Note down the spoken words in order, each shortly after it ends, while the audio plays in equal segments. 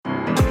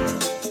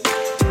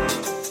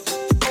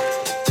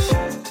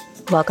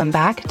Welcome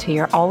back to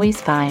You're Always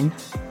Fine,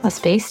 a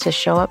space to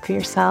show up for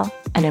yourself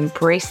and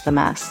embrace the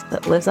mess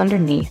that lives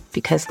underneath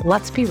because,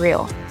 let's be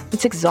real,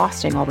 it's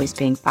exhausting always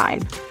being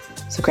fine.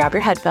 So grab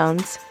your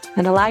headphones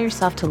and allow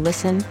yourself to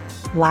listen,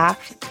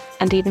 laugh,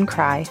 and even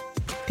cry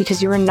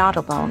because you are not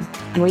alone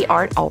and we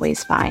aren't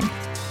always fine.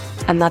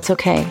 And that's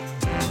okay.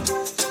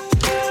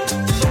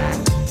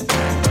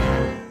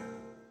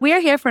 We are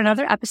here for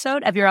another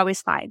episode of You're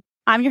Always Fine.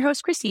 I'm your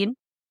host, Christine.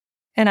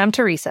 And I'm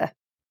Teresa.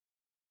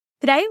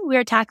 Today, we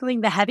are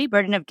tackling the heavy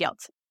burden of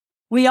guilt.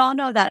 We all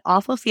know that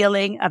awful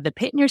feeling of the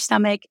pit in your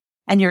stomach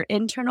and your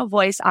internal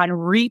voice on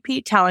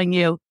repeat telling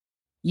you,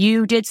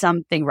 you did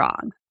something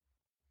wrong.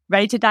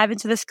 Ready to dive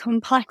into this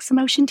complex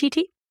emotion,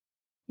 TT?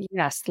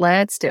 Yes,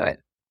 let's do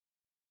it.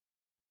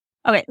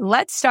 Okay,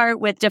 let's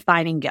start with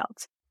defining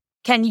guilt.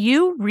 Can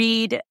you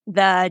read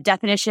the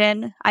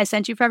definition I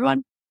sent you for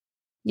everyone?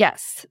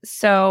 Yes.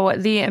 So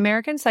the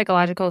American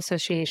Psychological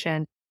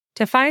Association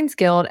defines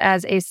guilt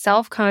as a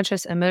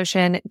self-conscious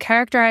emotion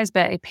characterized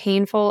by a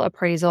painful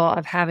appraisal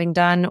of having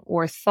done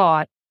or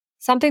thought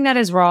something that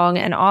is wrong,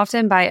 and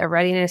often by a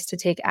readiness to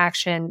take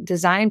action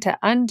designed to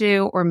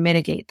undo or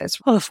mitigate this.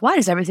 Oh, why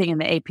does everything in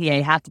the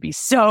APA have to be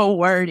so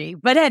wordy?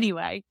 But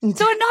anyway,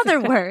 so in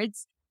other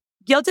words,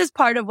 guilt is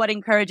part of what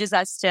encourages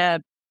us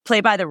to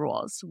play by the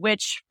rules,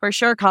 which for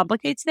sure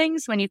complicates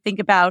things when you think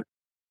about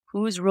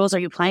whose rules are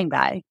you playing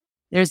by.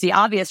 There's the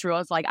obvious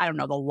rules like, I don't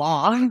know, the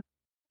law.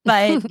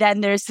 But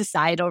then there's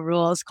societal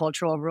rules,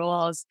 cultural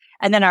rules,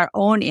 and then our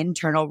own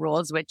internal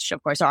rules, which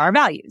of course are our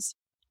values.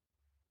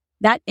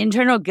 That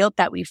internal guilt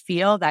that we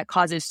feel that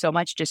causes so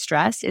much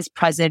distress is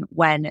present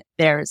when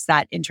there's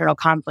that internal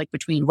conflict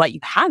between what you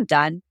have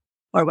done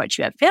or what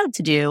you have failed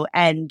to do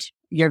and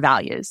your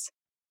values.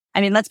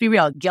 I mean, let's be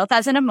real. Guilt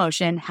as an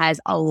emotion has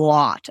a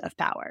lot of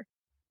power.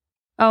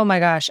 Oh my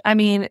gosh. I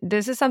mean,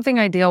 this is something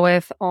I deal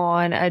with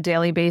on a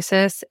daily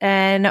basis.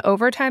 And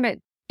over time,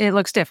 it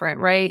looks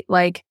different, right?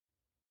 Like,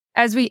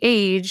 as we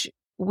age,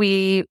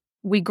 we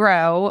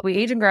grow, we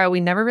age and grow. We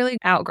never really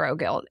outgrow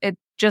guilt. It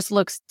just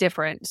looks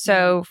different.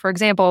 So, for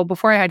example,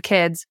 before I had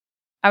kids,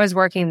 I was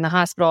working in the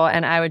hospital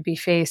and I would be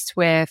faced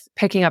with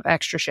picking up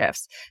extra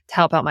shifts to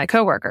help out my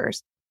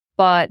coworkers.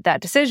 But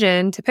that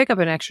decision to pick up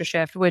an extra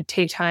shift would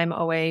take time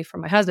away from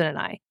my husband and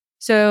I.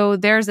 So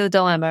there's the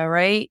dilemma,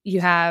 right?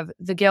 You have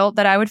the guilt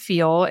that I would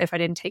feel if I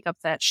didn't take up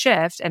that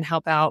shift and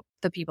help out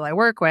the people I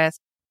work with,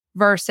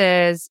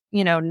 versus,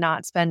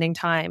 not spending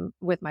time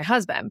with my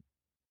husband.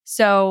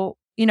 So,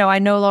 I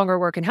no longer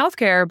work in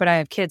healthcare, but I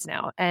have kids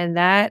now. And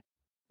that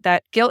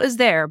guilt is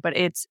there, but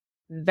it's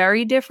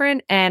very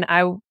different. And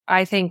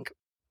I think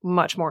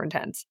much more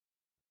intense.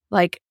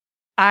 Like,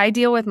 I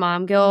deal with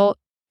mom guilt.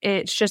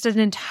 It's just an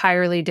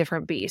entirely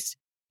different beast.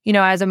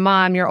 As a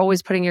mom, you're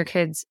always putting your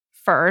kids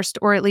first,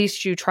 or at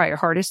least you try your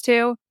hardest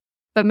to.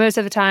 But most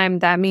of the time,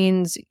 that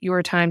means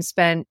your time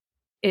spent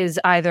is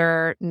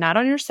either not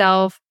on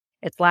yourself,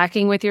 it's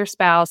lacking with your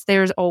spouse.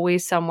 There's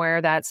always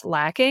somewhere that's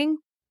lacking.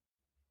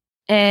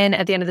 And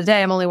at the end of the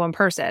day, I'm only one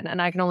person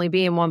and I can only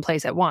be in one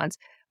place at once,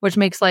 which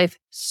makes life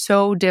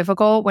so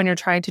difficult when you're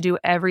trying to do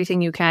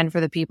everything you can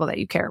for the people that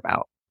you care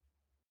about.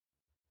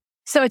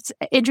 So it's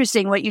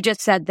interesting what you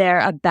just said there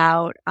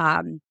about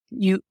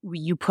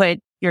you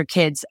put your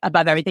kids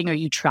above everything, or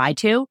you try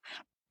to.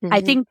 Mm-hmm.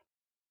 I think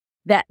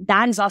that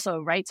is also,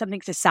 right,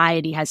 something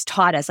society has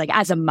taught us. Like,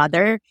 as a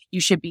mother, you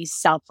should be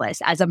selfless.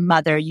 As a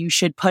mother, you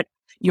should put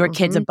your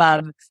kids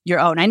above your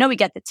own. I know we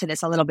get to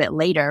this a little bit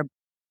later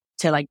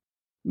to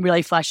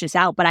really flesh this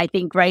out, but I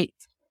think, right,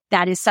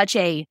 that is such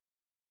a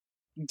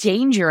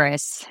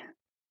dangerous,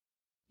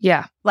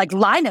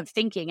 line of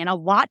thinking, and a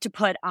lot to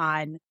put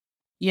on,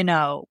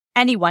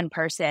 any one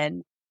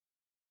person.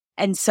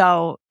 And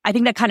so I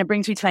think that kind of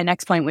brings me to my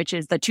next point, which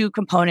is the two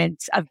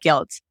components of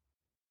guilt.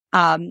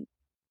 And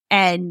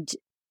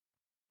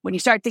when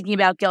you start thinking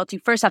about guilt, you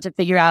first have to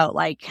figure out,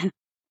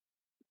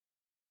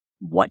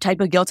 what type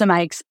of guilt am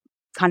I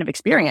kind of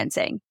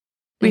experiencing?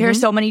 We hear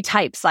so many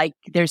types. Like,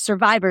 there's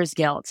survivor's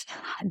guilt,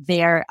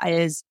 there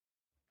is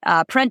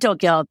parental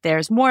guilt,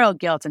 there's moral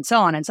guilt, and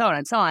so on and so on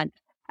and so on.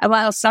 And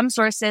while some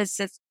sources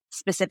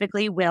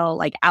specifically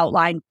will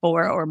outline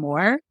 4 or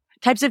more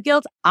types of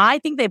guilt, I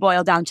think they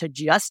boil down to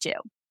just 2: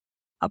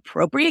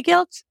 appropriate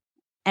guilt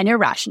and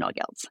irrational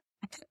guilt.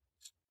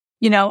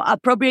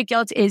 Appropriate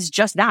guilt is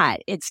just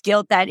that. It's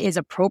guilt that is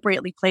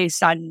appropriately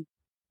placed on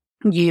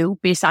you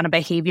based on a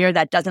behavior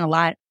that doesn't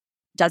align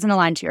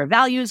to your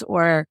values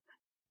or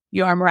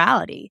your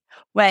morality.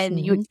 When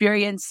you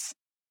experience,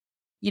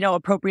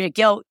 appropriate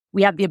guilt,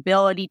 we have the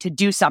ability to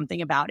do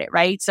something about it,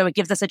 right? So it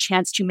gives us a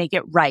chance to make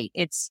it right.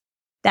 It's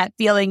that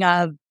feeling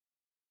of,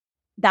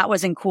 that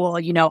wasn't cool.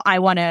 I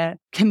want to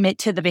commit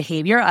to the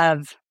behavior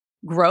of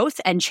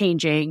growth and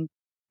changing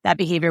that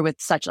behavior with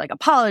such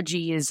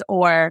apologies,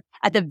 or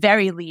at the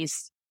very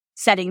least,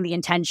 setting the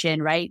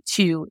intention, right,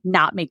 to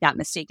not make that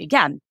mistake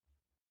again.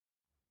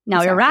 Now,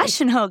 exactly.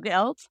 Irrational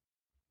guilt,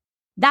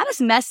 that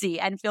is messy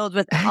and filled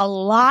with a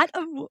lot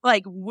of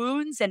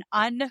wounds and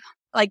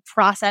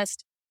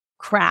processed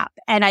crap.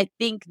 And I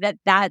think that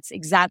that's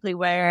exactly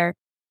where,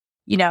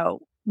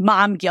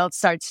 mom guilt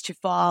starts to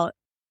fall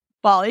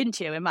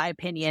into, in my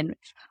opinion.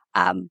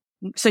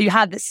 So you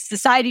have this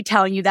society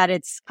telling you that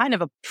it's kind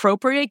of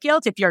appropriate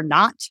guilt if you're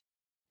not,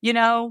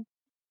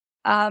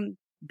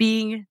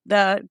 being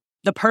the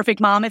perfect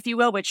mom, if you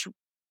will, which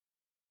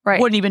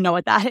wouldn't even know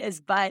what that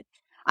is. But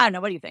I don't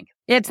know. What do you think?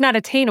 It's not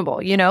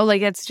attainable,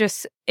 like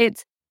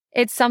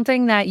it's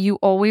something that you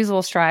always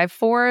will strive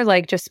for.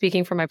 Like, just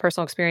speaking from my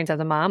personal experience as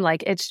a mom,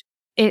 like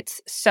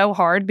it's so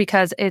hard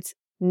because it's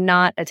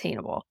not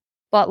attainable,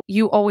 but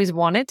you always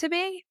want it to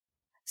be.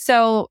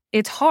 So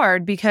it's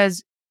hard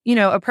because,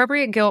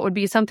 appropriate guilt would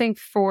be something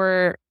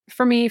for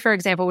me, for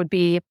example, would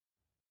be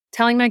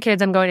telling my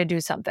kids I'm going to do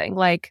something.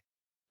 Like,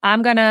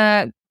 I'm going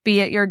to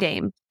be at your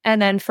game.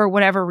 And then for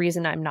whatever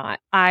reason, I'm not.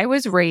 I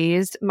was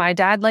raised, my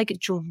dad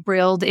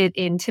drilled it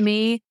into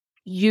me.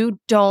 You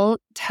don't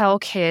tell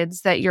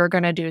kids that you're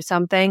going to do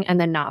something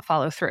and then not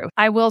follow through.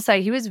 I will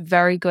say he was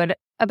very good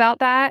about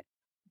that.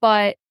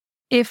 But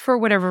if for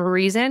whatever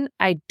reason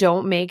I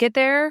don't make it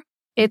there,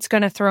 it's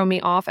going to throw me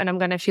off and I'm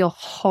going to feel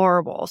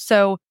horrible.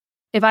 So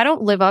if I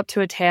don't live up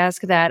to a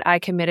task that I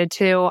committed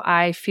to,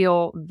 I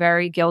feel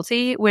very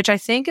guilty, which I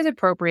think is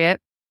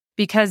appropriate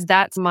because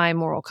that's my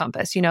moral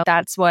compass.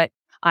 That's what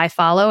I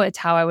follow. It's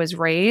how I was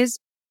raised.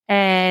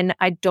 And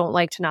I don't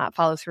like to not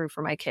follow through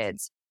for my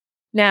kids.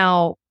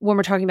 Now, when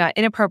we're talking about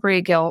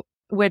inappropriate guilt,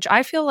 which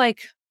I feel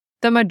like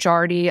the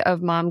majority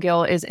of mom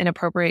guilt is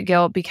inappropriate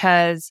guilt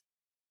because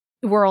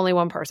we're only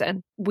one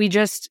person. We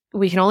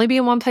can only be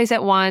in one place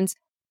at once.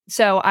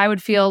 So I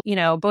would feel,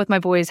 both my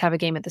boys have a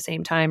game at the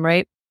same time,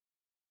 right?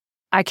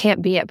 I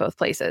can't be at both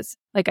places.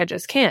 Like, I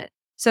just can't.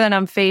 So then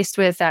I'm faced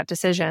with that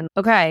decision.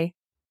 Okay,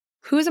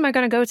 whose am I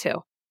going to go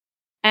to?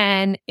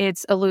 And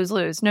it's a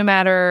lose-lose. No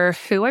matter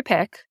who I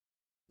pick,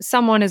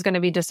 someone is going to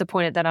be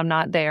disappointed that I'm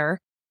not there.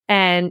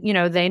 And,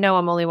 they know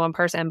I'm only one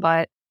person,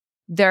 but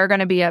they're going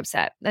to be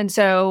upset. And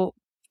so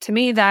to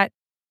me, that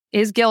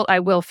is guilt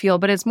I will feel,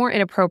 but it's more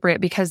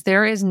inappropriate because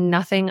there is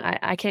nothing,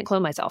 I can't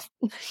clone myself,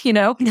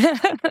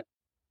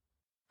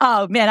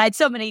 Oh man, I had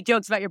so many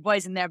jokes about your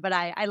boys in there, but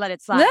I let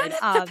it slide.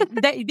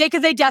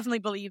 Because they definitely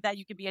believe that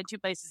you can be in two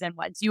places at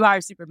once. You are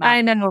a super mom.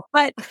 I know.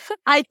 But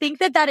I think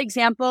that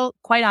example,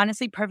 quite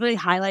honestly, perfectly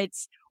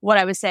highlights what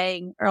I was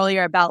saying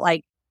earlier about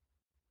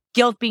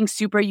guilt being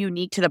super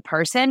unique to the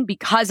person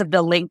because of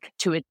the link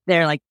to it.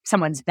 They're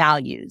someone's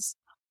values.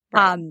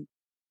 Right.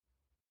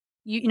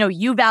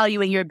 You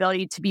valuing your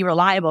ability to be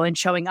reliable and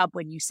showing up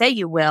when you say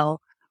you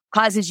will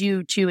causes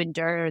you to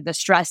endure the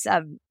stress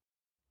of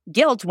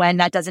guilt when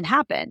that doesn't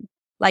happen.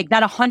 That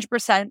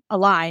 100%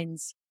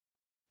 aligns.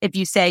 If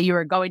you say you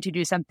are going to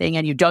do something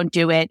and you don't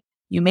do it,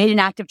 you made an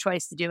active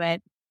choice to do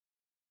it.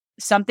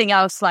 Something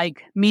else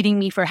like meeting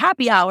me for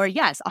happy hour.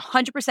 Yes,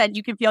 100%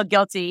 you can feel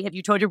guilty if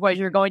you told your boys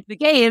you were going to the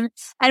game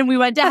and we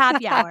went to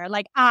happy hour.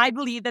 I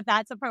believe that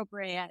that's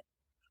appropriate.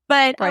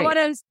 But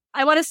right.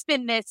 I want to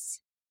spin this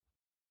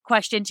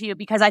question to you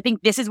because I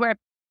think this is where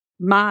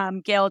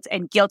mom guilt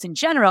and guilt in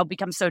general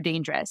becomes so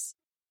dangerous.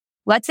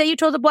 Let's say you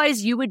told the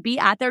boys you would be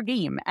at their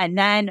game and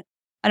then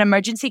an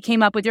emergency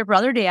came up with your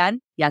brother, Dan.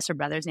 Yes, her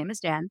brother's name is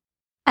Dan.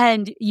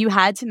 And you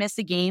had to miss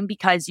the game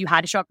because you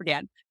had to show up for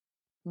Dan.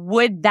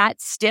 Would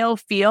that still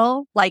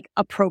feel like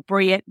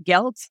appropriate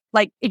guilt?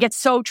 It gets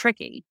so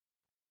tricky.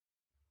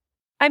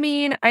 I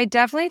mean, I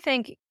definitely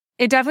think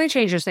it definitely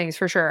changes things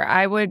for sure.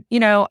 I would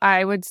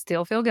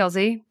still feel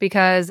guilty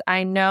because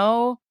I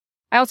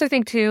also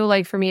think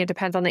too, for me, it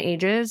depends on the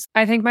ages.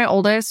 I think my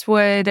oldest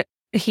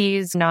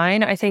he's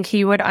 9. I think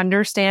he would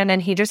understand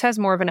and he just has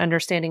more of an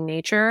understanding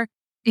nature.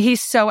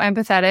 He's so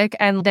empathetic.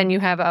 And then you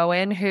have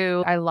Owen,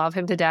 who I love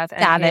him to death.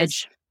 And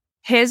savage.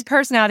 His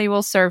personality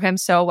will serve him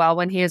so well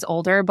when he is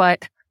older,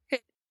 but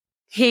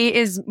he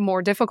is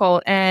more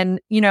difficult. And,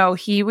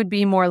 he would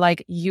be more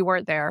like, you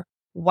weren't there.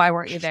 Why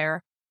weren't you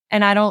there?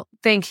 And I don't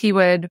think he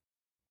would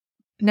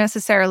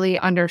necessarily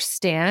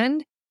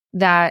understand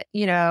that,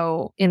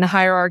 in the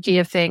hierarchy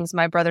of things,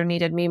 my brother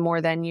needed me more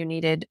than you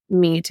needed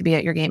me to be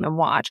at your game and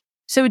watch.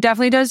 So it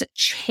definitely does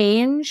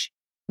change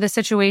the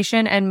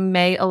situation and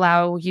may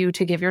allow you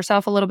to give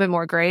yourself a little bit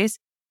more grace,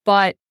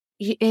 but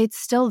it's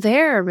still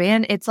there,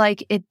 man. It's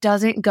it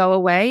doesn't go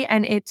away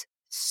and it's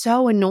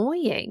so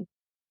annoying.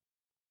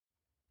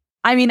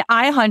 I mean,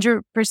 I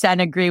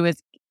 100% agree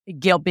with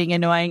guilt being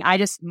annoying. I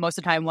just most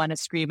of the time want to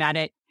scream at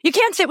it. You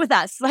can't sit with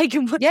us. I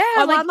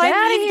want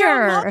my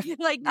here.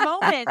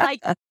 Moment.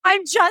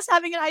 I'm just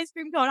having an ice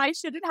cream cone. I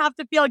shouldn't have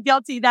to feel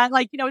guilty that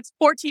it's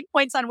 14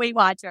 points on Weight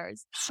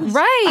Watchers.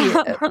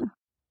 Right.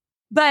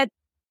 But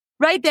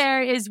right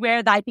there is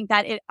where I think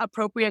that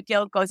appropriate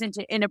guilt goes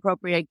into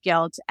inappropriate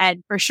guilt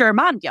and for sure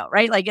mom guilt,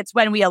 right? It's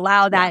when we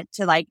allow that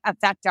to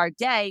affect our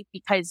day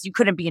because you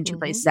couldn't be in two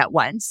places at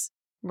once.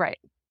 Right.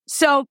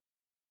 So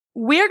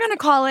we're going to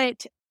call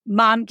it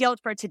mom guilt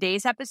for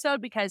today's episode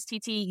because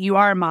TT, you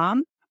are a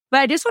mom. But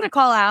I just want to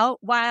call out,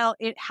 while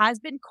it has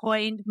been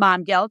coined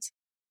mom guilt,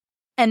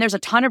 and there's a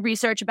ton of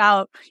research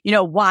about,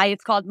 why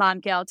it's called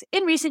mom guilt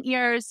in recent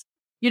years,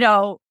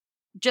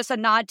 just a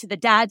nod to the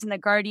dads and the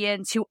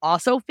guardians who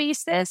also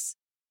face this.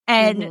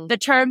 And the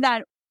term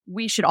that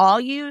we should all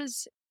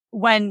use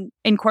when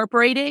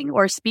incorporating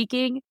or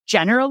speaking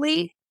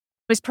generally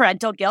was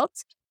parental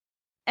guilt.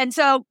 And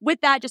so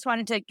with that, just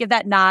wanted to give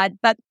that nod.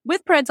 But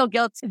with parental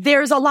guilt,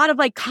 there's a lot of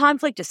like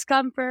conflict,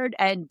 discomfort,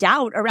 and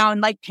doubt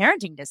around like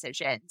parenting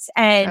decisions.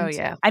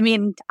 And I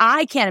mean,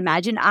 I can't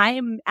imagine.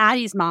 I'm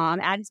Addie's mom.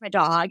 Addie's my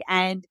dog.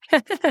 And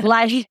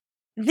like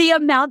the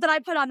amount that I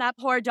put on that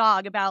poor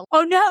dog about,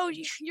 oh no,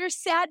 you're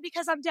sad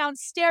because I'm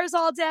downstairs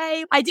all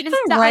day. I didn't,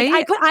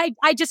 right?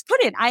 I just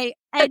couldn't.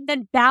 And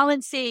then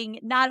balancing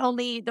not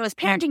only those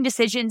parenting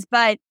decisions,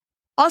 but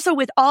also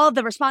with all of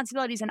the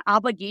responsibilities and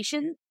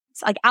obligations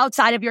like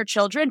outside of your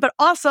children, but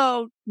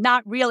also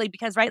not really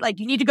because, right, like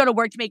you need to go to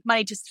work to make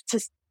money just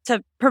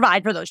to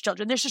provide for those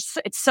children. It's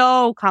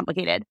so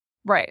complicated.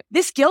 Right.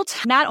 This guilt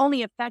not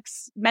only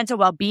affects mental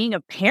well-being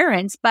of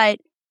parents, but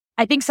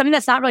I think something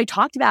that's not really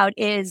talked about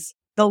is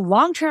the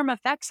long-term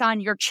effects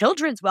on your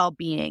children's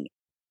well-being,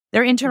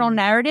 their internal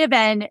narrative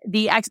and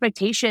the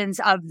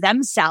expectations of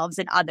themselves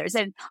and others.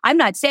 And I'm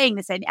not saying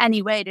this in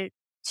any way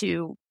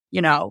to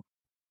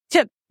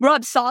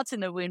rub salt in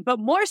the wound, but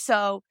more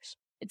so,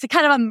 it's a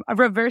kind of a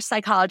reverse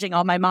psychologizing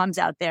all my moms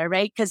out there,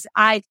 right? Because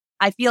I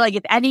feel like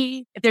if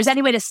there's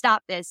any way to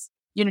stop this,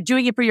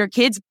 doing it for your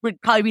kids would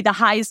probably be the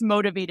highest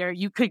motivator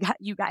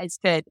you guys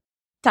could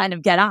kind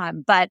of get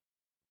on. But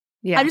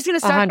I'm just going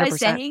to start 100%. By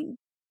saying,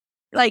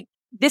 like,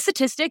 this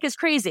statistic is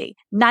crazy.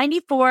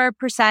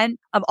 94%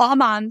 of all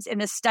moms in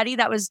this study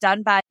that was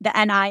done by the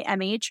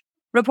NIMH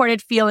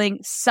reported feeling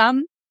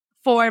some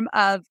form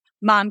of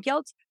mom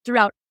guilt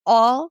throughout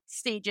all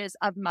stages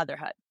of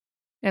motherhood.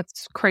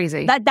 It's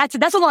crazy. That's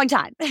a long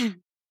time.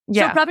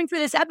 Yeah. So prepping for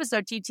this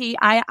episode, TT,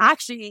 I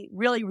actually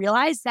really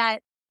realized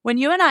that when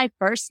you and I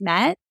first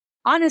met,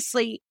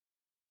 honestly,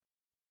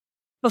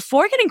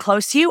 before getting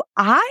close to you,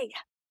 I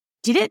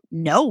didn't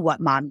know what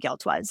mom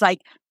guilt was.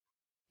 Like,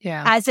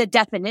 as a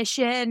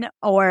definition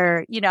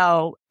or,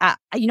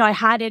 I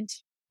hadn't,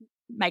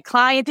 my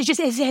client,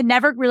 it had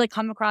never really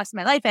come across in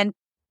my life. And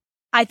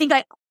I think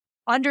I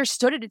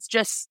understood it. It's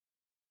just,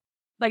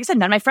 like I said,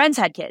 none of my friends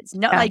had kids.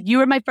 No, like you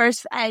were my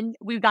first and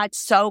we got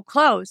so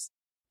close.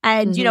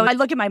 And, I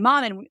look at my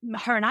mom and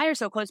her and I are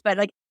so close, but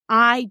like,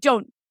 you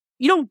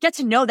don't get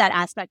to know that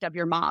aspect of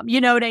your mom.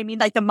 You know what I mean?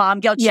 Like the mom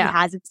guilt she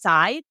has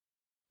inside.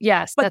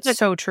 Yes, but that's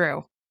so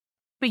true.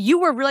 But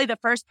you were really the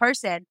first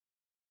person,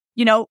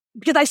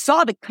 because I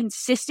saw the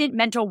consistent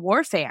mental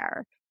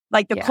warfare,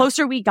 like the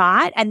closer we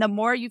got and the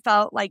more you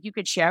felt like you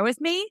could share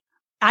with me.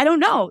 I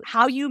don't know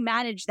how you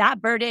manage that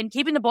burden,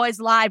 keeping the boys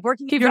alive,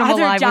 working keeping them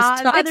other alive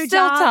jobs, it's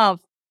still tough.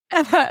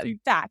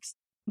 Facts.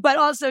 But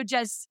also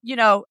just,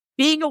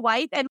 being a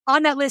wife. And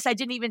on that list, I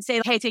didn't even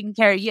say, hey, taking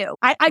care of you.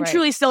 I'm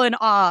truly still in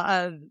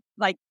awe of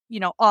like,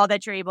 all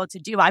that you're able to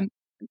do. I'm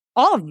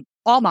all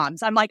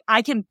moms. I'm like,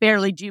 I can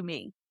barely do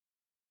me.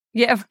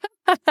 Yeah.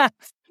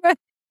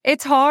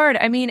 It's hard.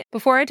 I mean,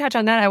 before I touch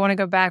on that, I want to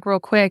go back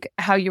real quick,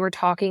 how you were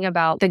talking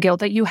about the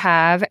guilt that you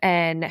have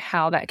and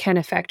how that can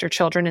affect your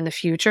children in the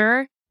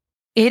future.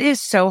 It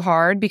is so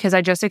hard because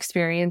I just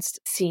experienced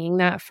seeing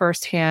that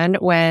firsthand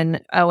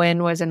when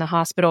Owen was in the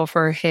hospital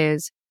for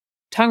his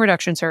tongue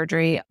reduction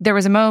surgery. There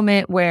was a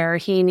moment where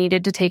he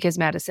needed to take his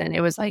medicine. It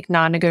was like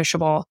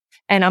non-negotiable.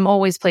 And I'm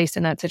always placed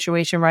in that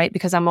situation, right?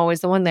 Because I'm always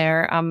the one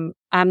there. I'm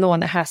the one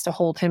that has to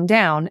hold him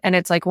down. And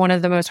it's like one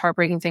of the most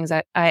heartbreaking things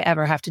that I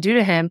ever have to do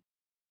to him.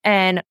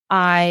 And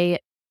I,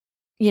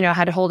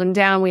 had to hold him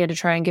down. We had to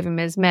try and give him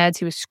his meds.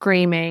 He was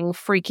screaming,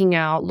 freaking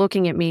out,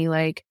 looking at me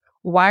like,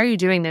 why are you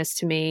doing this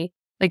to me?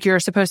 Like, you're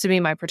supposed to be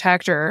my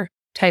protector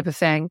type of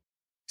thing.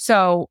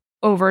 So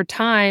over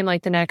time,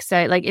 like the next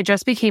day, like it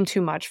just became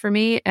too much for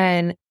me.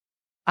 And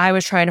I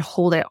was trying to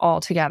hold it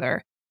all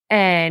together.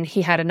 And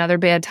he had another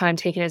bad time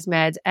taking his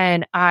meds.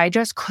 And I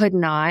just could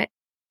not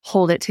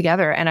hold it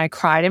together. And I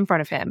cried in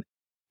front of him.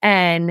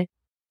 And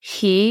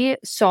he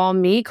saw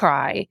me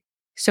cry.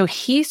 So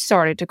he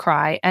started to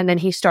cry and then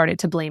he started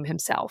to blame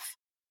himself.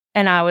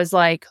 And I was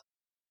like,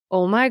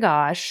 oh my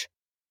gosh,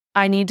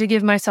 I need to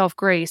give myself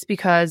grace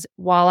because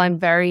while I'm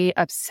very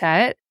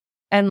upset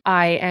and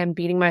I am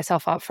beating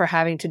myself up for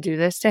having to do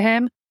this to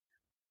him,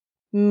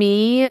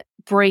 me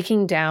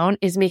breaking down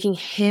is making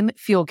him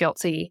feel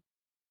guilty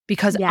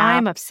because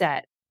I'm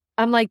upset.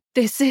 I'm like,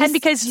 this is and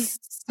because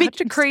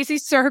such a crazy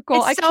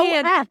circle. It's so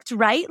effed,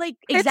 right? Like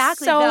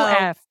exactly. It's so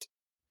effed.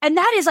 And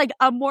that is like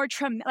a more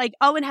like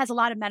Owen has a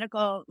lot of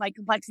medical like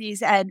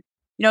complexities and,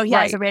 he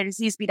has a rare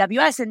disease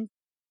BWS. And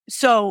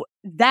so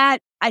that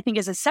I think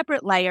is a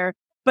separate layer,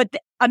 but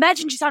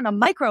imagine just on a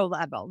micro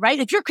level, right?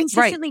 If you're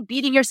consistently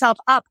beating yourself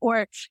up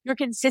or you're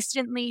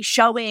consistently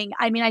showing,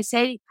 I mean,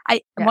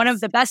 one of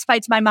the best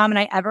fights my mom and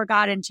I ever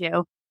got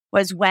into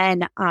was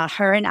when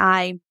her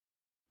and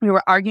we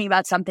were arguing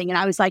about something and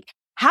I was like,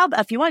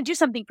 if you want to do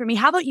something for me,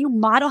 how about you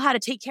model how to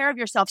take care of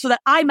yourself so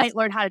that I might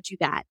learn how to do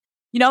that?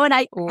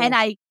 And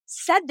I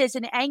said this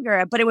in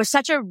anger, but it was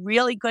such a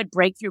really good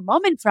breakthrough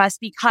moment for us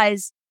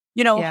because,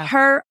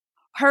 her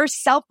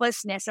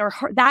selflessness or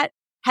that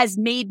has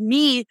made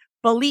me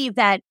believe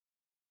that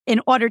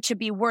in order to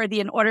be worthy,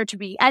 in order to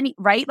be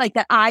right, like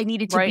that I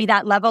needed to be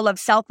that level of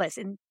selfless.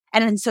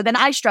 And so then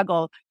I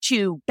struggle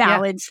to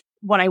balance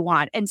what I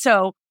want. And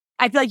so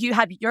I feel like you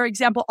have your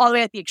example all the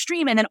way at the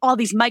extreme and then all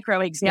these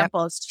micro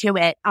examples to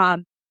it.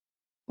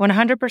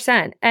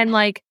 100%. And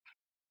like,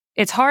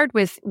 it's hard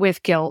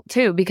with guilt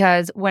too,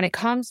 because when it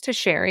comes to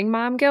sharing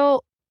mom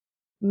guilt,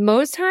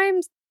 most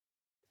times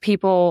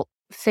people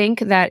think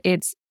that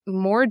it's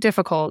more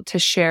difficult to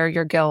share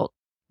your guilt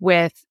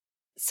with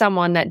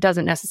someone that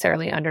doesn't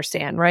necessarily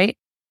understand, right?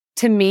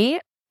 To me,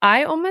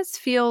 I almost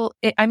feel,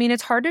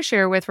 it's hard to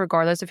share with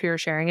regardless of who you're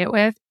sharing it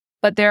with,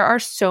 but there are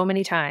so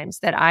many times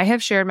that I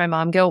have shared my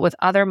mom guilt with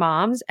other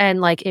moms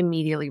and like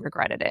immediately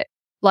regretted it.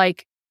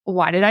 Like,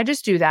 why did I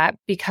just do that?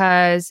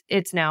 Because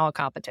it's now a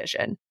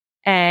competition.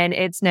 And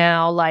it's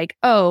now like,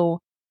 oh,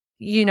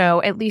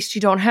 at least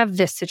you don't have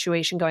this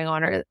situation going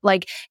on. Or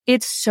like,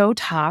 it's so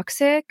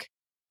toxic.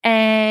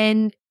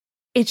 And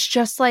it's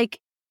just like,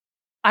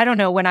 I don't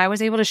know, when I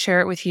was able to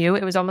share it with you,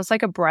 it was almost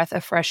like a breath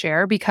of fresh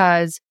air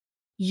because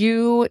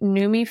you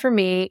knew me for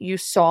me. You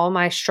saw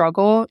my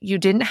struggle. You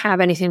didn't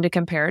have anything to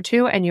compare it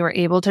to. And you were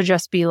able to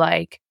just be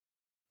like,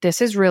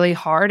 this is really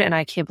hard. And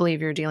I can't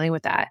believe you're dealing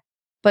with that.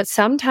 But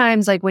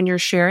sometimes like when you're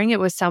sharing it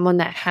with someone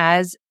that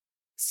has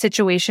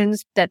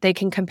situations that they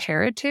can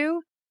compare it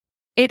to,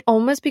 it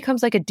almost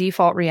becomes like a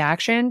default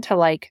reaction to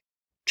like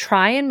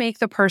try and make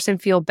the person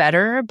feel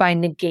better by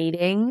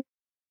negating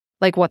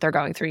like what they're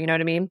going through. You know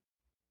what I mean?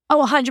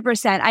 Oh,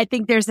 100%. I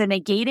think there's a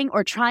negating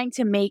or trying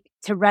to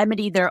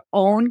remedy their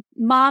own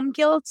mom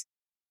guilt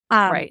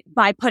right.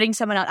 by putting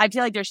someone else. I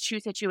feel like there's two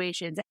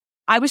situations.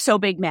 I was so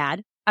big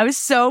mad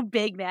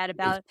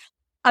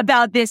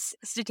about this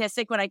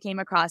statistic when I came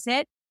across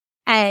it.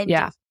 And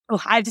I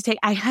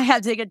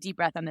have to take a deep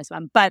breath on this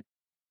one. But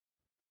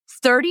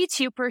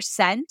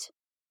 32%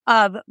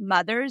 of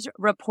mothers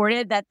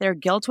reported that their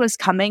guilt was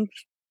coming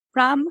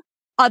from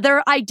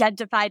other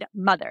identified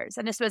mothers.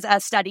 And this was a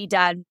study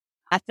done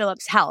at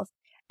Philips Health.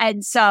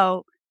 And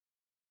so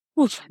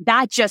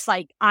that just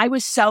like, I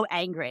was so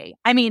angry.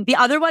 I mean, the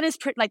other one is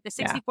like the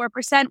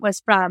 64%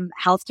 was from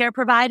healthcare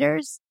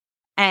providers.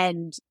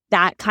 And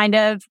that kind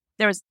of,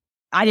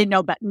 I don't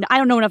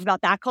know enough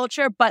about that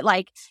culture, but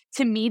like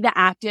to me,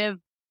 the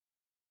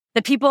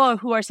people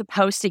who are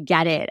supposed to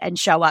get it and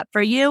show up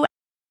for you,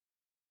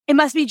 it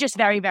must be just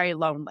very, very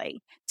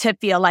lonely to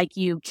feel like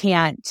you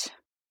can't.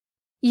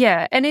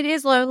 Yeah. And it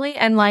is lonely.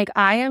 And like,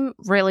 I am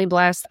really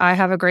blessed. I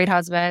have a great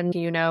husband.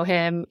 You know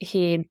him.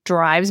 He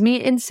drives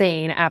me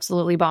insane,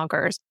 absolutely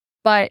bonkers.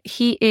 But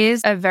he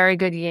is a very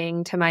good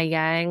yin to my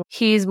yang.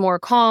 He's more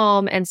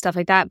calm and stuff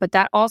like that. But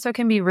that also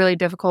can be really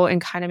difficult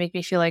and kind of make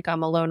me feel like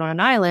I'm alone on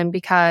an island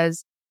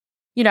because,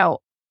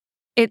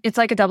 it's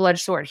like a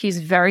double-edged sword.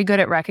 He's very good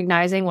at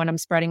recognizing when I'm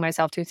spreading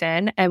myself too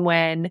thin and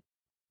when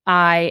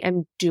I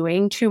am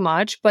doing too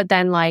much. But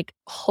then like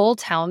he'll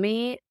tell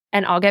me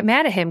and I'll get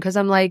mad at him because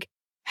I'm like,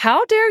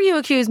 how dare you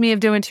accuse me of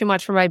doing too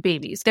much for my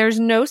babies? There's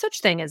no such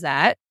thing as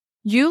that.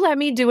 You let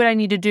me do what I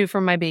need to do for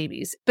my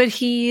babies. But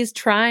he's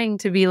trying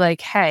to be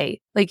like,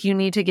 hey, like you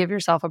need to give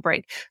yourself a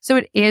break. So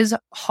it is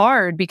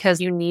hard because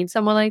you need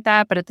someone like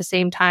that. But at the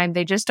same time,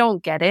 they just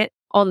don't get it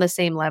on the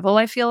same level,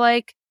 I feel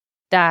like,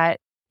 that,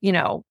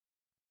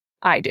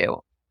 I do.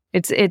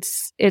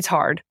 It's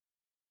hard.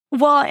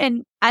 Well,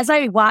 and as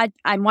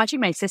I'm watching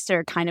my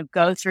sister kind of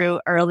go through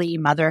early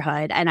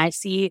motherhood and I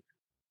see,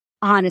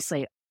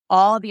 honestly,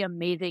 all the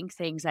amazing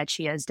things that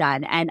she has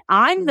done. And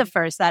I'm the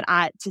first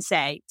to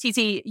say,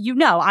 TC,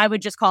 I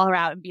would just call her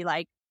out and be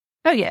like,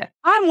 oh yeah,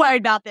 I'm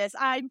worried about this.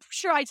 I'm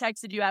sure I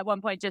texted you at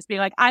one point just being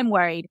like, I'm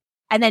worried.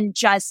 And then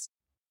just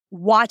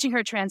watching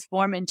her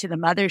transform into the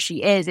mother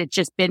she is, it's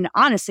just been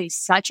honestly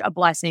such a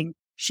blessing.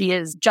 She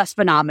is just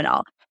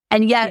phenomenal.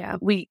 And yet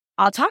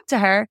I'll talk to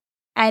her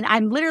and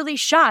I'm literally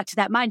shocked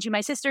that, mind you,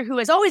 my sister, who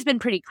has always been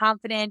pretty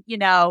confident,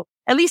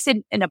 at least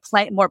in a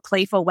more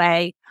playful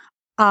way,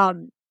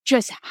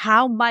 just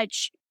how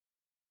much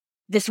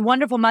this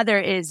wonderful mother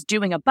is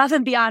doing above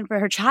and beyond for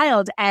her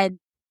child and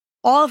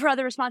all of her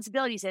other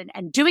responsibilities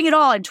and doing it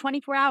all in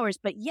 24 hours.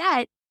 But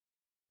yet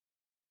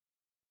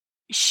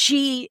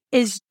she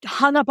is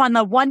hung up on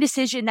the one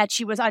decision that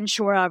she was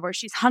unsure of, or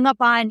she's hung up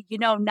on,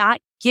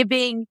 not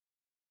giving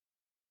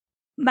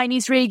my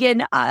niece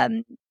Reagan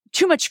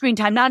too much screen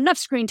time, not enough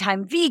screen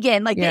time,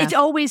 vegan. Like it's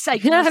always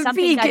like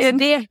something that's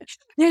there.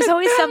 There's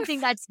always something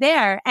that's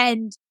there.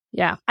 And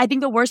I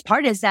think the worst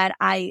part is that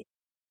I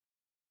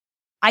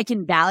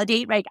can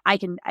validate, right? I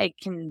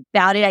can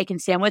validate, I can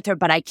stand with her,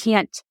 but I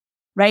can't,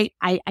 right?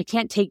 I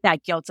can't take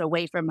that guilt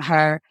away from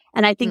her.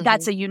 And I think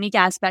that's a unique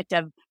aspect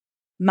of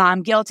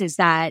mom guilt is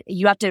that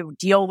you have to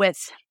deal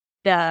with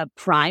the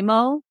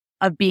primal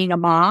of being a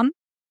mom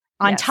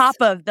on top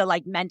of the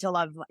like mental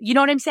of, you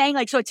know what I'm saying?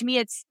 Like, so to me,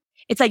 it's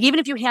like, even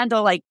if you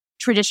handle like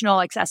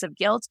traditional excessive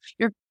guilt,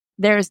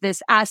 there's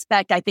this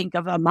aspect, I think,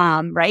 of a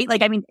mom, right?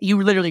 Like, I mean,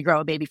 you literally grow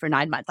a baby for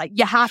 9 months. Like,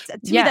 you have to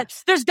me,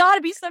 there's got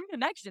to be some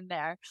connection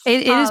there.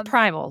 It is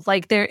primal.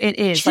 Like, it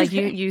is. Like,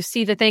 you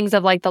see the things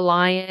of like the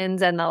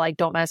lions and the like,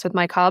 don't mess with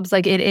my cubs.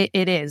 Like,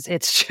 it is.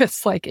 It's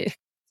just like, it's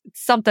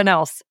something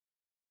else.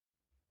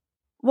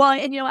 Well,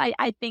 and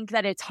I think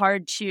that it's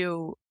hard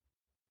to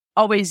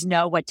always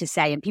know what to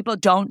say. And people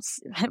don't,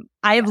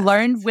 I have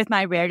learned with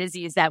my rare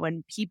disease that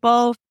when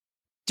people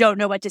don't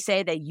know what to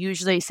say, they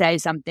usually say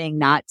something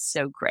not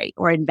so great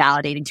or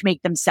invalidating to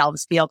make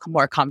themselves feel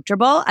more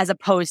comfortable as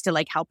opposed to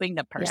like helping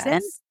the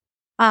person.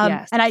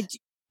 Yes.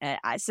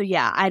 And so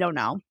yeah, I don't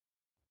know.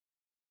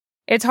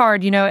 It's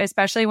hard,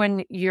 especially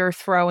when you're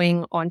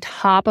throwing on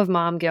top of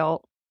mom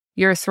guilt,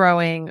 you're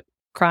throwing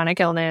chronic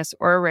illness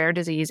or a rare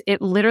disease.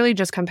 It literally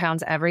just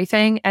compounds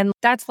everything. And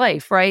that's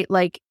life, right?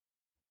 Like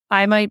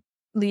I might,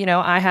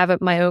 I have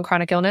my own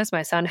chronic illness.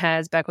 My son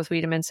has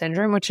Beckwith-Wiedemann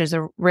syndrome, which is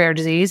a rare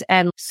disease.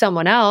 And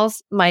someone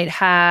else might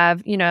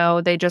have,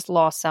 they just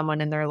lost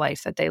someone in their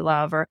life that they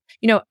love, or,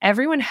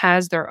 everyone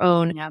has their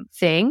own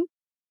thing.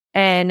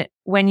 And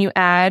when you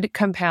add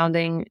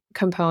compounding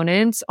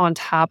components on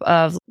top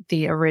of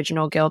the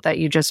original guilt that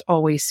you just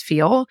always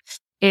feel,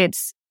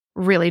 it's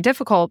really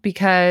difficult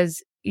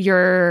because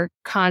you're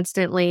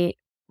constantly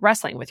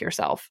wrestling with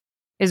yourself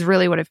is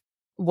really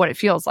what it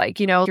feels like.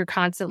 You're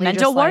constantly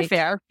mental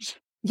warfare.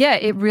 Yeah,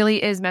 it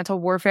really is mental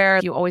warfare.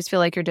 You always feel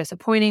like you're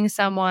disappointing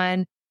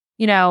someone,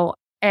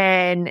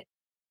 and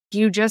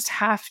you just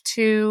have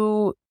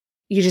to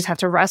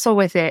wrestle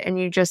with it, and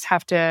you just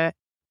have to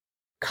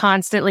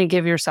constantly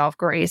give yourself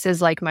grace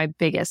is like my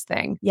biggest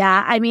thing.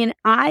 Yeah. I mean,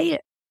 I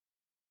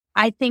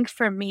think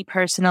for me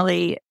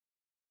personally,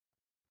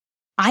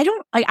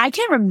 I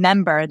can't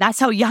remember. That's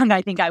how young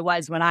I think I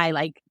was when I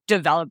like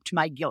developed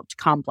my guilt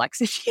complex,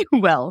 if you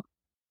will.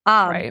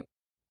 Right.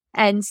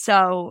 And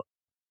so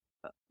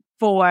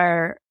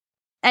for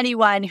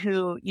anyone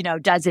who,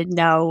 doesn't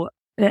know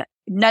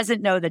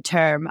the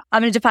term,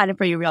 I'm going to define it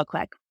for you real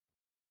quick.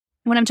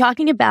 When I'm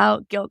talking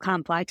about guilt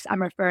complex,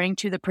 I'm referring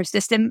to the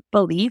persistent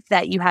belief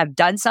that you have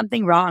done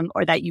something wrong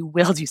or that you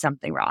will do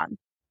something wrong.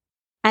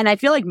 And I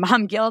feel like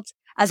mom guilt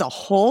as a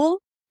whole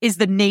is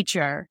the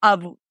nature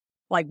of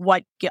like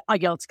what a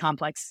guilt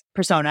complex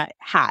persona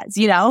has,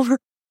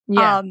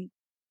 Yeah.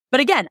 But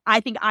again,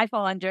 I think I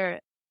fall under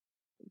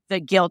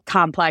the guilt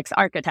complex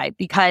archetype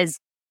because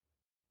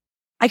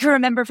I can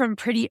remember from a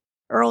pretty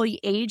early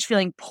age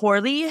feeling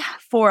poorly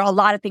for a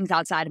lot of things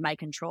outside of my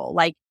control.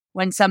 Like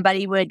when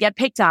somebody would get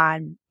picked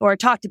on or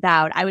talked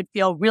about, I would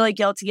feel really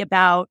guilty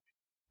about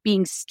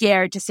being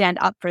scared to stand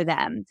up for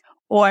them.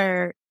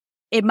 Or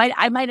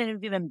I might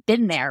have even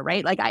been there,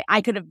 right? Like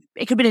it could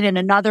have been in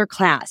another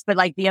class, but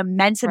like the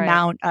immense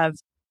amount of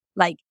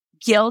like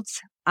guilt,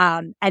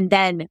 and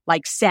then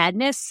like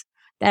sadness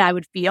that I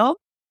would feel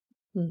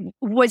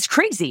was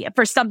crazy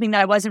for something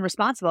that I wasn't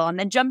responsible. And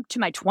then jump to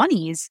my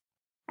 20s.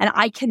 And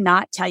I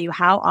cannot tell you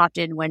how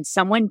often when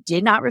someone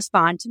did not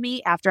respond to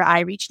me after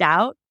I reached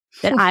out,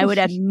 that I would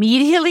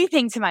immediately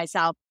think to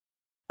myself,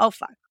 oh,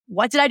 fuck,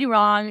 what did I do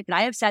wrong? Did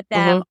I upset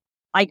them?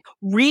 Like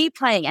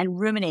replaying and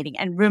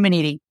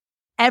ruminating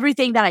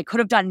everything that I could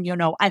have done,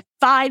 a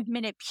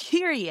 5-minute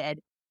period.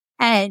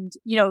 And,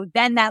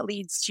 then that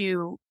leads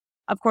to,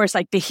 of course,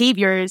 like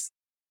behaviors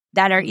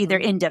that are either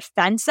in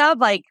defense of,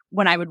 like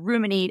when I would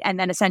ruminate and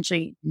then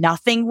essentially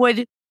nothing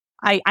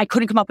I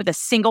couldn't come up with a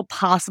single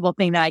possible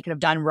thing that I could have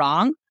done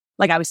wrong.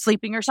 Like I was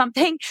sleeping or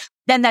something.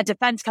 Then that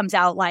defense comes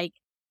out like,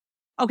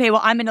 okay,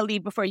 well, I'm going to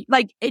leave before you,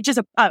 like it's just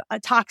a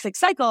toxic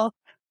cycle.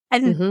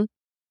 And,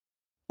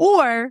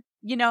 or,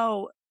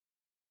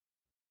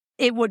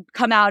 it would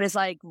come out as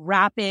like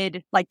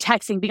rapid, like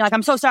texting, being like,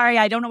 I'm so sorry.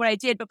 I don't know what I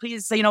did, but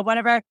please,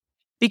 whatever.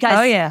 Because,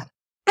 oh yeah.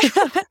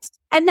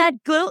 And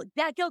that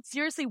guilt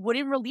seriously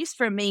wouldn't release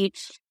from me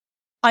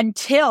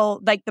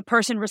until like the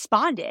person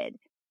responded.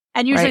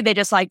 And usually they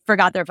just like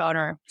forgot their phone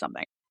or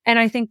something. And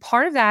I think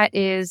part of that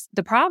is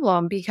the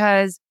problem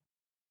because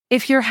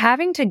if you're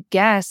having to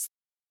guess,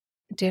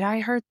 did I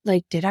hurt?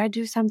 Like, did I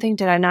do something?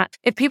 Did I not?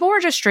 If people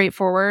were just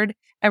straightforward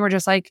and were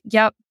just like,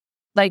 yep,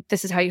 like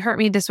this is how you hurt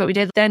me. This is what we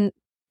did. Then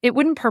it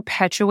wouldn't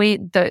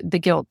perpetuate the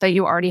guilt that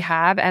you already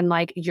have. And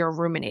like you're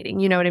ruminating,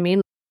 you know what I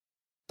mean?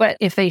 But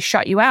if they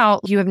shut you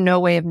out, you have no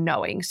way of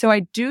knowing. So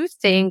I do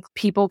think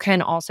people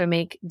can also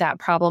make that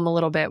problem a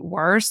little bit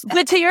worse.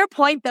 But to your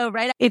point though,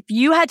 right? If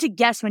you had to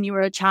guess when you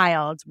were a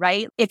child,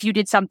 right? If you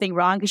did something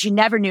wrong, because you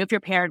never knew if your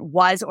parent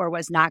was or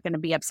was not going to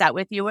be upset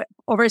with you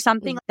over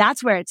something,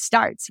 that's where it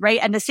starts, right?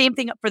 And the same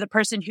thing for the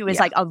person who is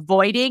like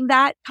avoiding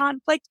that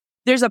conflict.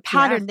 There's a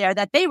pattern there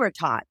that they were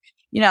taught,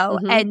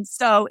 and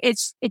so it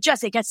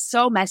gets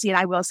so messy. And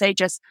I will say,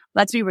 just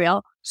let's be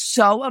real,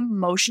 so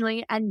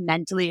emotionally and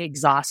mentally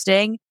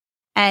exhausting.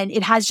 And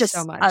it has just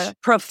a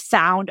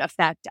profound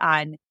effect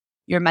on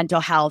your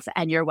mental health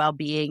and your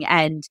well-being.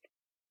 And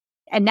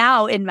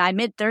now in my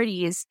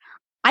mid-30s,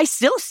 I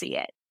still see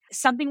it.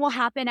 Something will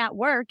happen at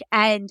work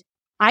and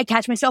I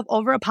catch myself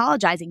over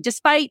apologizing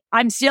despite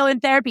I'm still in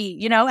therapy,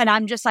 and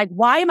I'm just like,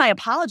 why am I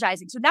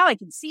apologizing? So now I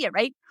can see it,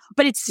 right?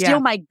 But it's still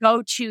my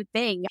go-to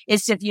thing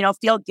is to,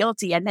 feel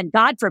guilty. And then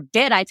God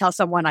forbid I tell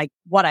someone like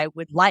what I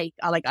would like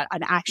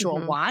an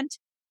actual want,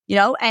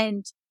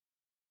 and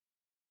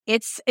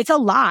it's a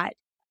lot.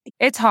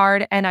 It's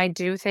hard. And I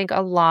do think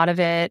a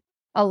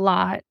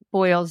lot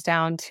boils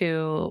down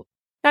to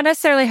not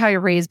necessarily how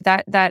you're raised.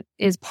 That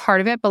is part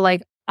of it. But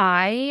like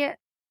I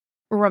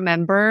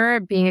remember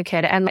being a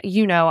kid, and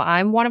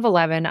I'm one of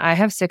 11. I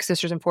have 6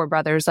 sisters and 4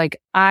 brothers.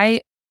 Like,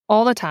 I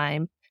all the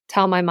time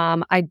tell my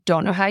mom, I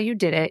don't know how you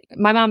did it.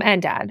 My mom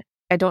and dad,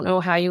 I don't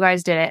know how you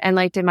guys did it. And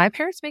like, did my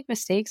parents make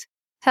mistakes?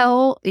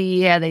 Hell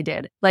yeah, they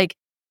did. Like,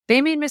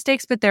 they made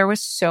mistakes, but there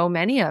was so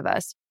many of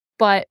us.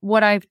 But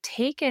what I've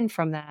taken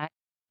from that,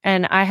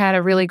 and I had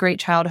a really great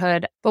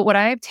childhood, but what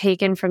I've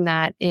taken from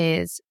that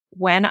is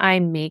when I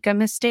make a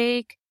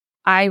mistake,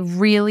 I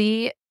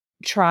really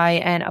try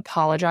and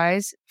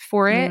apologize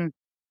for it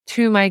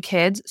to my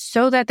kids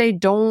so that they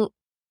don't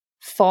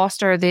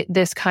foster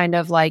this kind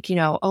of like,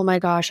 oh my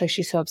gosh, like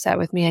she's so upset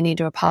with me, I need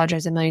to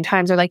apologize a million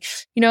times. Or like,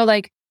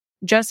 like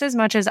just as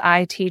much as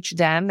I teach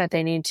them that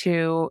they need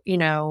to,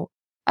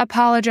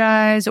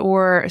 apologize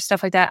or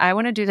stuff like that, I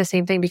want to do the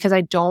same thing because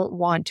I don't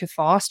want to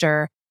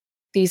foster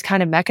these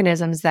kind of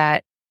mechanisms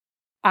that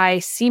I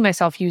see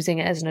myself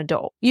using as an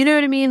adult. You know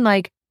what I mean?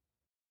 Like,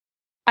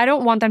 I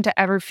don't want them to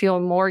ever feel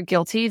more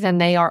guilty than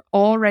they are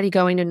already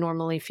going to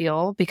normally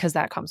feel because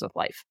that comes with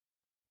life.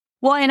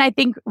 Well, and I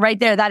think right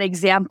there, that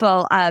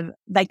example of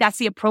like, that's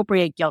the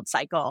appropriate guilt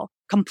cycle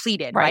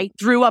completed, right?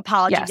 Through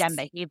apology and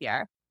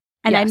behavior.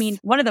 And I mean,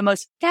 one of the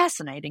most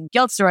fascinating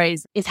guilt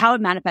stories is how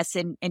it manifests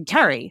in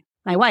Terry,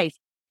 my wife.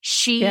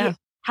 She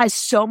has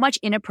so much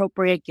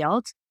inappropriate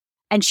guilt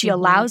and she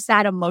allows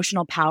that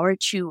emotional power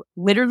to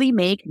literally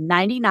make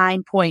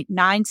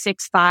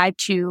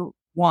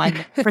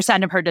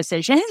 99.9652% of her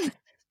decisions.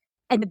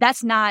 And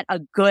that's not a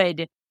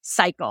good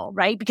cycle,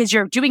 right? Because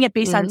you're doing it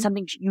based on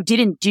something you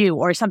didn't do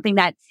or something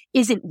that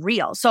isn't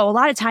real. So a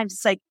lot of times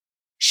it's like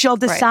she'll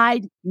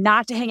decide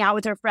not to hang out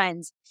with her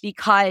friends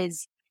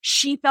because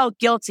she felt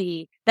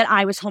guilty that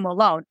I was home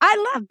alone.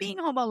 I love being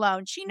home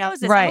alone. She knows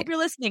this. I hope you're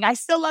listening. I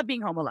still love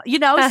being home alone,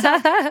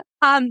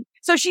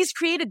 So she's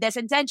created this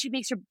and then she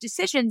makes her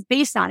decisions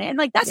based on it. And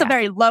like, that's a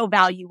very low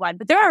value one,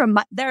 but there are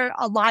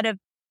a lot of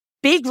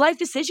big life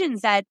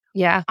decisions that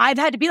I've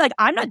had to be like,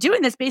 I'm not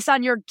doing this based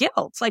on your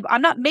guilt. Like,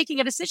 I'm not making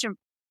a decision.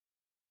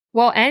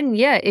 Well, and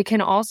it can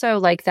also,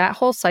 like, that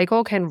whole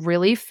cycle can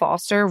really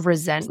foster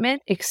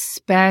resentment,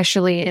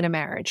 especially in a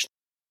marriage.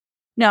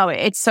 No,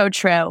 it's so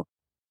true.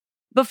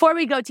 Before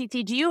we go,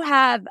 TT, do you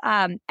have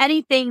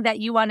anything that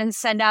you want to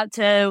send out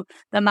to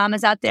the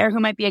mamas out there who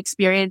might be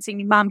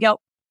experiencing mom guilt?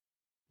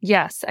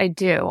 Yes, I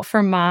do.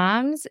 For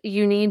moms,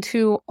 you need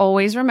to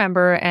always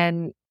remember,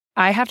 and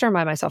I have to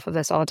remind myself of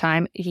this all the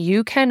time,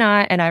 you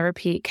cannot, and I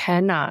repeat,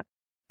 cannot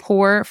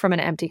pour from an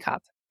empty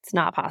cup. It's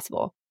not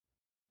possible.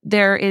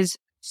 There is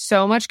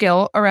so much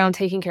guilt around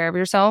taking care of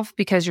yourself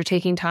because you're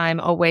taking time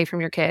away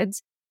from your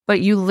kids,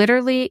 but you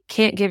literally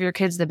can't give your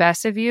kids the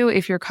best of you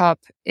if your cup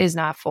is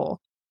not full.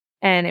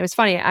 And it was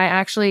funny.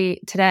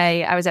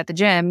 Today I was at the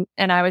gym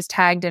and I was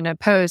tagged in a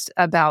post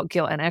about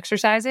guilt and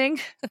exercising.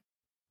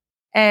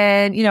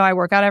 And, I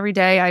work out every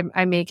day.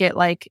 I make it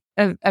like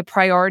a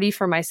priority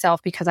for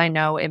myself because I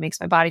know it makes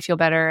my body feel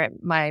better,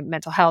 my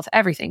mental health,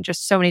 everything,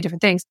 just so many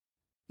different things.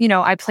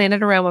 I plan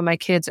it around when my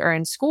kids are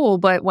in school,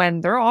 but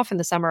when they're off in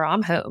the summer,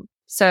 I'm home.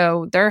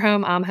 So they're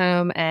home, I'm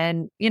home,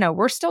 and,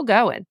 we're still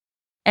going.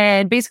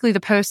 And basically the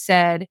post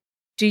said,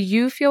 do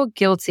you feel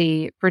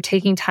guilty for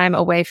taking time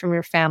away from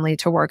your family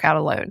to work out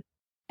alone?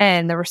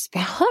 And the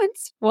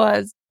response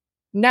was,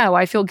 no,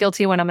 I feel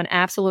guilty when I'm an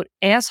absolute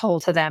asshole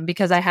to them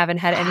because I haven't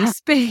had any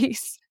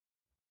space.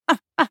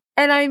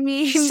 And I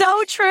mean,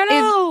 so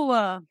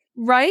true.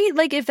 Right?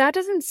 Like, if that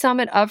doesn't sum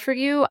it up for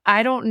you,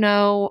 I don't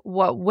know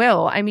what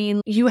will. I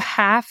mean, you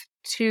have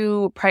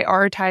to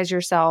prioritize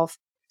yourself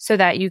so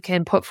that you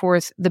can put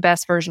forth the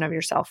best version of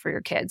yourself for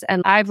your kids.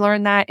 And I've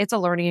learned that it's a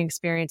learning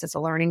experience. It's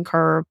a learning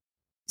curve.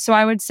 So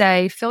I would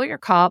say fill your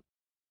cup.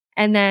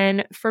 And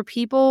then for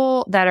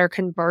people that are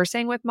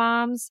conversing with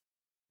moms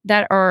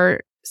that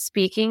are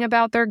speaking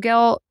about their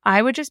guilt,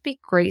 I would just be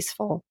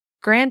graceful.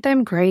 Grant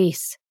them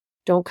grace.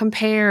 Don't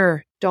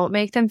compare. Don't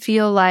make them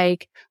feel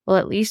like, well,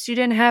 at least you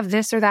didn't have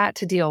this or that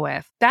to deal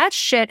with. That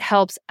shit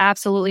helps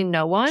absolutely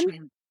no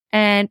one.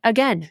 And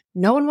again,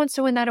 no one wants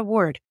to win that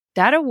award.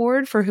 That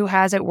award for who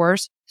has it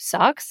worse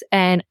sucks.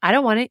 And I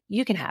don't want it.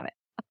 You can have it.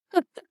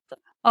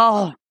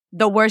 Oh,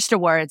 the worst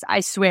awards.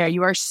 I swear,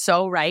 you are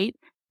so right.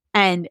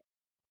 And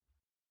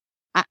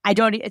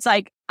it's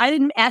like, I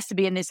didn't ask to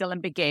be in these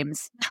Olympic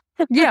Games.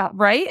 Yeah,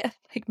 right?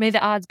 Like, may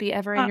the odds be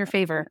ever in your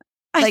favor.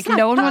 Like,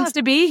 no one wants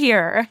to be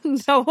here.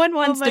 No one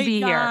wants to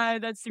be here.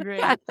 That's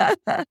great. All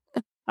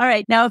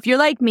right. Now, if you're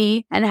like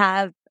me and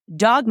have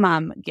dog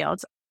mom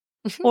guilt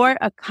or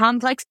a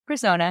complex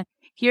persona,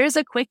 here's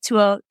a quick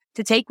tool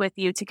to take with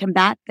you to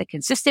combat the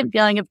consistent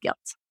feeling of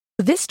guilt.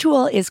 This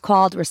tool is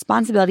called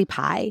Responsibility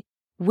Pie,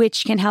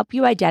 which can help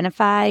you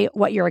identify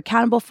what you're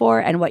accountable for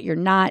and what you're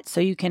not,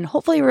 so you can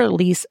hopefully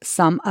release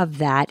some of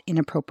that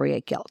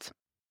inappropriate guilt.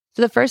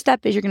 So the first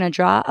step is you're going to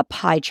draw a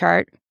pie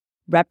chart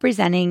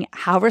representing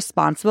how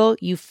responsible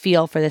you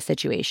feel for the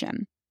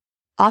situation.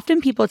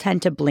 Often people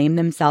tend to blame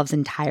themselves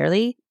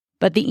entirely,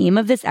 but the aim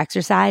of this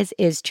exercise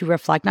is to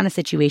reflect on a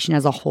situation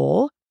as a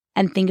whole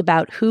and think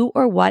about who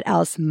or what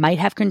else might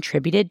have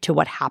contributed to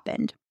what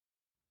happened.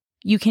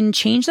 You can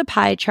change the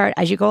pie chart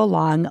as you go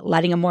along,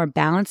 letting a more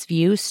balanced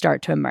view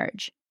start to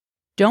emerge.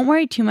 Don't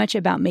worry too much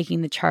about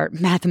making the chart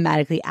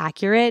mathematically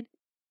accurate.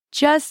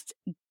 Just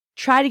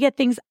try to get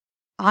things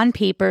on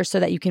paper so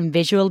that you can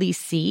visually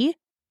see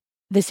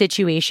the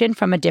situation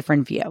from a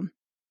different view.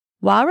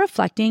 While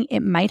reflecting,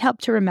 it might help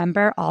to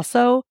remember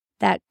also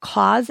that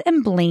cause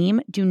and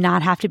blame do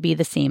not have to be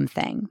the same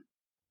thing.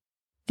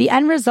 The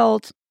end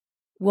result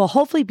will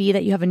hopefully be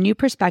that you have a new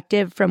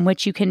perspective from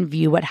which you can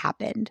view what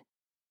happened.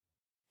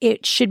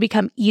 It should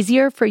become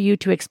easier for you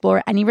to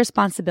explore any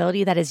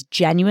responsibility that is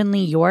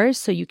genuinely yours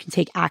so you can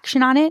take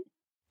action on it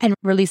and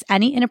release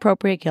any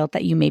inappropriate guilt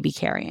that you may be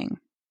carrying.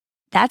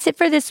 That's it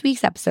for this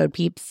week's episode,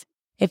 peeps.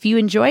 If you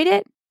enjoyed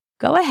it,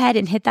 go ahead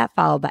and hit that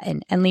follow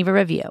button and leave a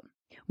review.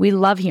 We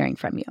love hearing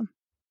from you.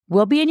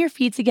 We'll be in your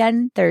feeds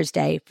again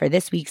Thursday for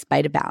this week's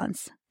Bite of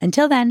Balance.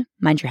 Until then,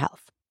 mind your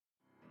health.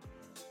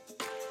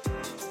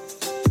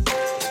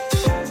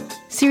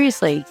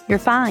 Seriously, you're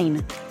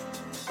fine.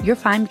 You're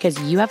fine because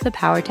you have the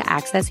power to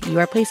access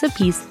your place of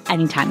peace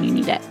anytime you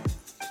need it.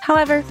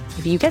 However,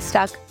 if you get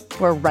stuck,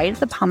 we're right at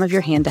the palm of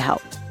your hand to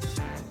help.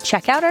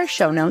 Check out our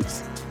show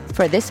notes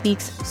for this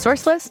week's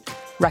source list,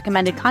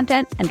 recommended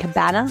content, and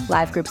Cabana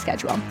live group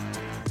schedule.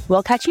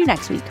 We'll catch you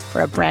next week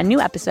for a brand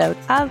new episode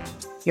of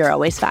You're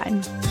Always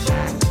Fine.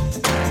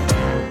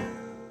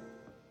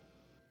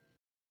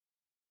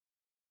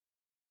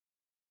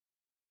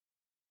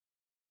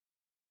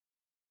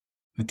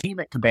 The team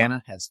at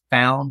Cabana has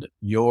found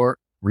your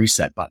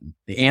reset button.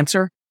 The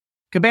answer?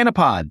 Cabana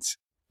Pods,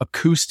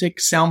 acoustic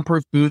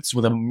soundproof booths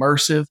with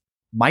immersive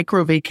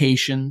micro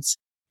vacations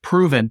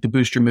proven to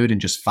boost your mood in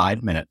just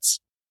 5 minutes.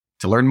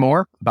 To learn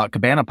more about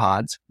Cabana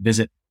Pods,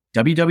 visit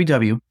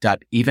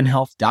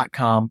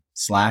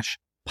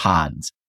www.evenhealth.com/pods.